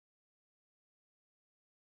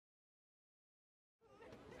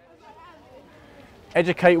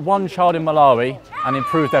Educate one child in Malawi and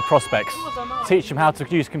improve their prospects. Teach them how to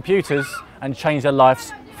use computers and change their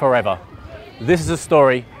lives forever. This is a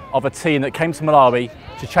story of a team that came to Malawi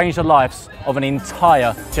to change the lives of an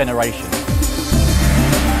entire generation.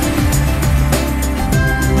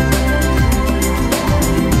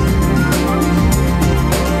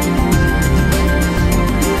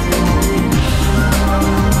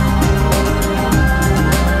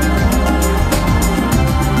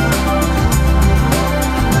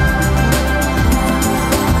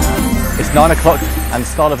 It's 9 o'clock and the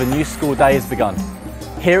start of a new school day has begun.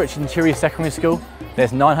 Here at Chinchiri Secondary School,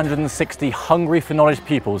 there's 960 hungry for knowledge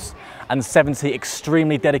pupils and 70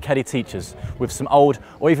 extremely dedicated teachers with some old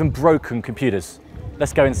or even broken computers.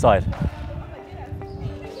 Let's go inside.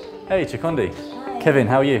 Hey Chikondi. Hi. Kevin,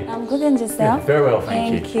 how are you? I'm good, and yourself? Good, very well,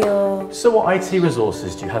 thank you. Thank you. So what IT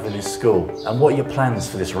resources do you have in this school and what are your plans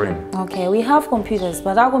for this room? Okay, we have computers,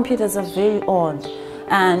 but our computers are very old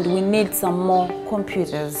and we need some more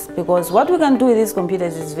computers because what we can do with these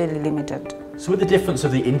computers is very limited. So with the difference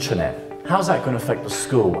of the internet, how's that going to affect the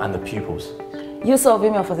school and the pupils? Use of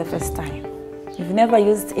email for the first time. You've never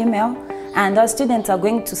used email, and our students are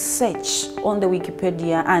going to search on the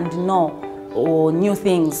Wikipedia and know new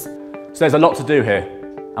things. So there's a lot to do here,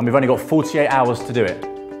 and we've only got 48 hours to do it.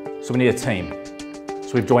 So we need a team.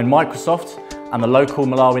 So we've joined Microsoft and the local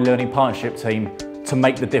Malawi Learning Partnership team to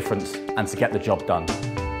make the difference and to get the job done.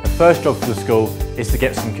 The first job for the school is to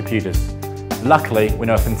get some computers. Luckily, we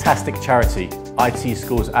know a fantastic charity, IT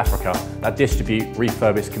Schools Africa, that distribute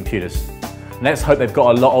refurbished computers. And let's hope they've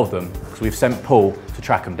got a lot of them, because we've sent Paul to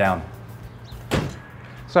track them down.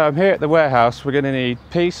 So I'm here at the warehouse. We're going to need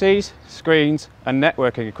PCs, screens and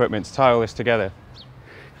networking equipment to tie all this together.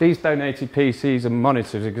 These donated PCs and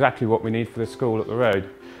monitors are exactly what we need for the school up the road.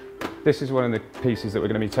 This is one of the pieces that we're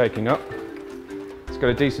going to be taking up. It's got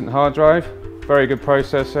a decent hard drive, very good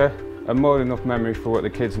processor, and more than enough memory for what the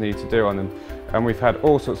kids need to do on them. And we've had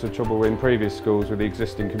all sorts of trouble in previous schools with the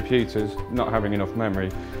existing computers not having enough memory.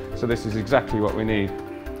 So this is exactly what we need.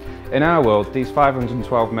 In our world, these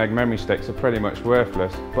 512 meg memory sticks are pretty much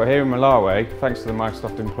worthless. But here in Malawi, thanks to the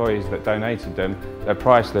Microsoft employees that donated them, they're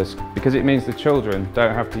priceless because it means the children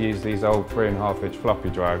don't have to use these old 3.5-inch floppy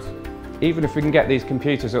drives. Even if we can get these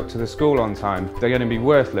computers up to the school on time, they're going to be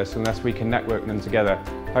worthless unless we can network them together.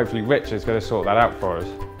 Hopefully Rich is going to sort that out for us.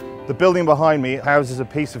 The building behind me houses a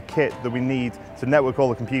piece of kit that we need to network all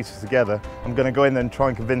the computers together. I'm going to go in there and try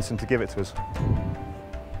and convince him to give it to us.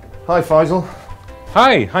 Hi Faisal.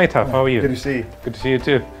 Hi Taff, how are you? Good to see you. Good to see you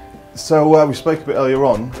too. So we spoke a bit earlier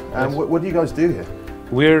on, and Yes. what do you guys do here?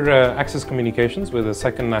 We're Access Communications. We're the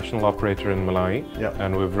second national operator in Malawi,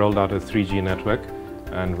 and we've rolled out a 3G network,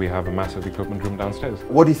 and we have a massive equipment room downstairs.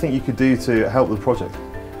 What do you think you could do to help with the project?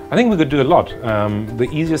 I think we could do a lot. The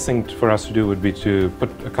easiest thing for us to do would be to put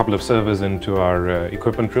a couple of servers into our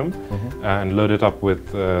equipment room and load it up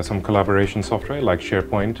with some collaboration software like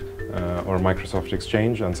SharePoint or Microsoft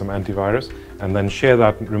Exchange and some antivirus, and then share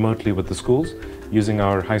that remotely with the schools using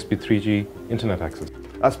our high-speed 3G internet access.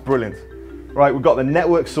 That's brilliant. Right, we've got the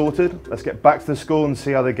network sorted. Let's get back to the school and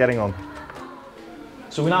see how they're getting on.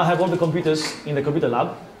 So we now have all the computers in the computer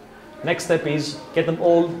lab. Next step is get them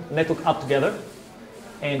all networked up together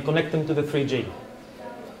and connect them to the 3G.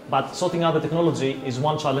 But sorting out the technology is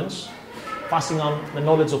one challenge. Passing on the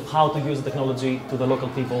knowledge of how to use the technology to the local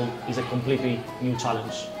people is a completely new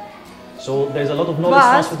challenge. So there's a lot of knowledge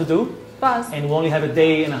transfer to do, and we only have a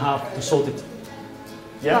day and a half to sort it.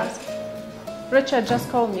 Yeah? Richard just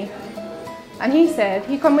called me, and he said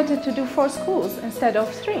he committed to do 4 schools instead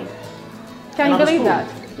of 3. Can you believe that?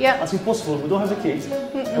 Yeah. That's impossible. We don't have the kids,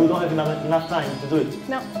 and we don't have enough time to do it.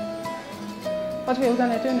 No. What are we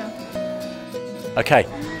going to do now? Okay,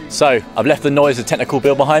 so I've left the noise of technical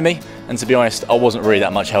build behind me, and to be honest, I wasn't really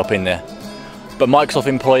that much help in there. But Microsoft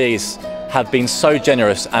employees have been so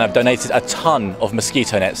generous and have donated a ton of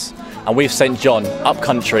mosquito nets, and we've sent John up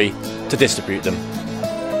country to distribute them.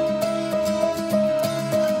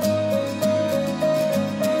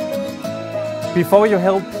 Before you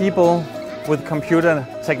help people with computer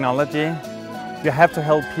technology, you have to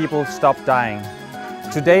help people stop dying.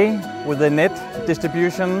 Today, with the net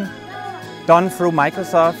distribution done through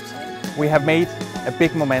Microsoft, we have made a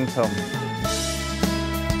big momentum.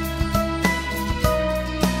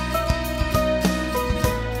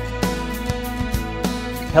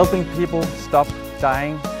 Helping people stop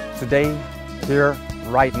dying today, here,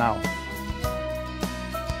 right now.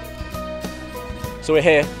 So we're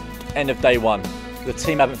here, end of day 1. The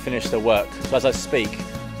team haven't finished their work, so as I speak,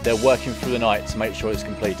 they're working through the night to make sure it's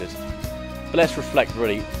completed. But let's reflect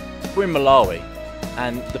really, we're in Malawi,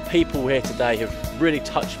 and the people here today have really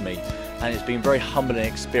touched me and it's been a very humbling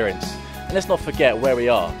experience. And let's not forget where we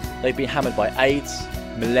are. They've been hammered by AIDS,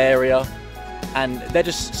 malaria, and they're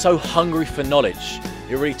just so hungry for knowledge.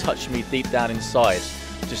 It really touched me deep down inside,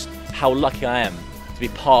 just how lucky I am to be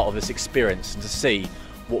part of this experience and to see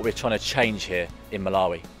what we're trying to change here in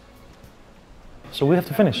Malawi. So we have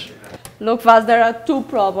to finish. Look, Vaz, there are two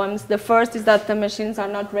problems. The first is that the machines are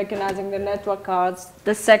not recognizing the network cards.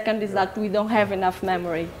 The second is that we don't have enough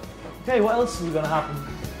memory. Okay, what else is going to happen?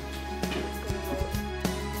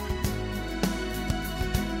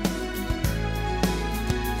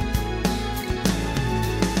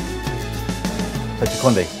 So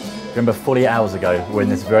Chikondi, remember 48 hours ago, we're in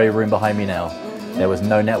this very room behind me now. There was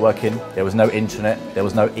no networking, there was no internet, there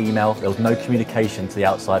was no email, there was no communication to the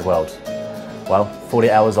outside world. Well,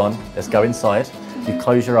 48 hours on, let's go inside. You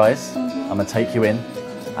close your eyes, I'm going to take you in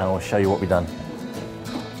and I'll show you what we've done.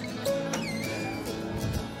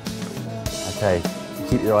 Okay,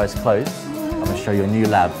 keep your eyes closed. I'm going to show you a new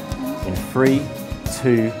lab in 3,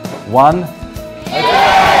 2, 1.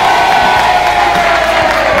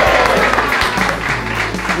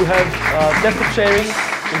 We have desktop sharing,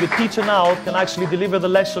 and the teacher now can actually deliver the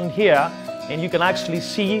lesson here, and you can actually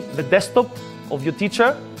see the desktop of your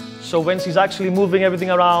teacher. So when she's actually moving everything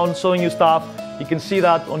around, showing you stuff, you can see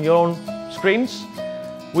that on your own screens.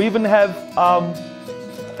 We even have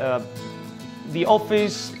the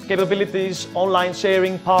office capabilities, online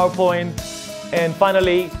sharing, PowerPoint, and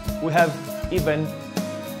finally, we have even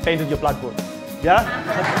painted your blackboard. Yeah?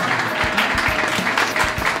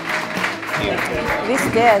 This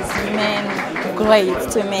day has been great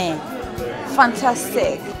to me.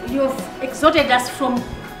 Fantastic. You've exalted us from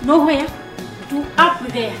nowhere to up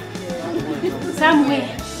there,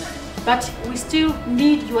 somewhere. But we still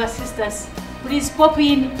need your assistance. Please pop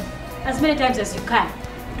in as many times as you can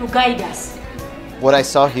to guide us. What I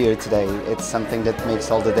saw here today, it's something that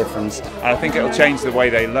makes all the difference. And I think it'll change the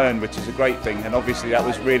way they learn, which is a great thing. And obviously that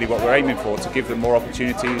was really what we're aiming for, to give them more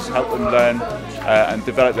opportunities, help them learn and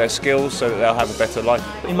develop their skills so that they'll have a better life.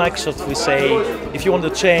 In Microsoft we say, if you want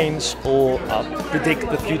to change or predict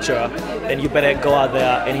the future, then you better go out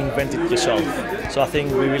there and invent it yourself. So I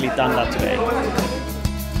think we really done that today.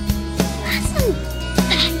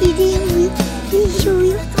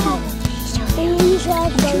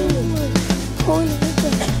 Awesome.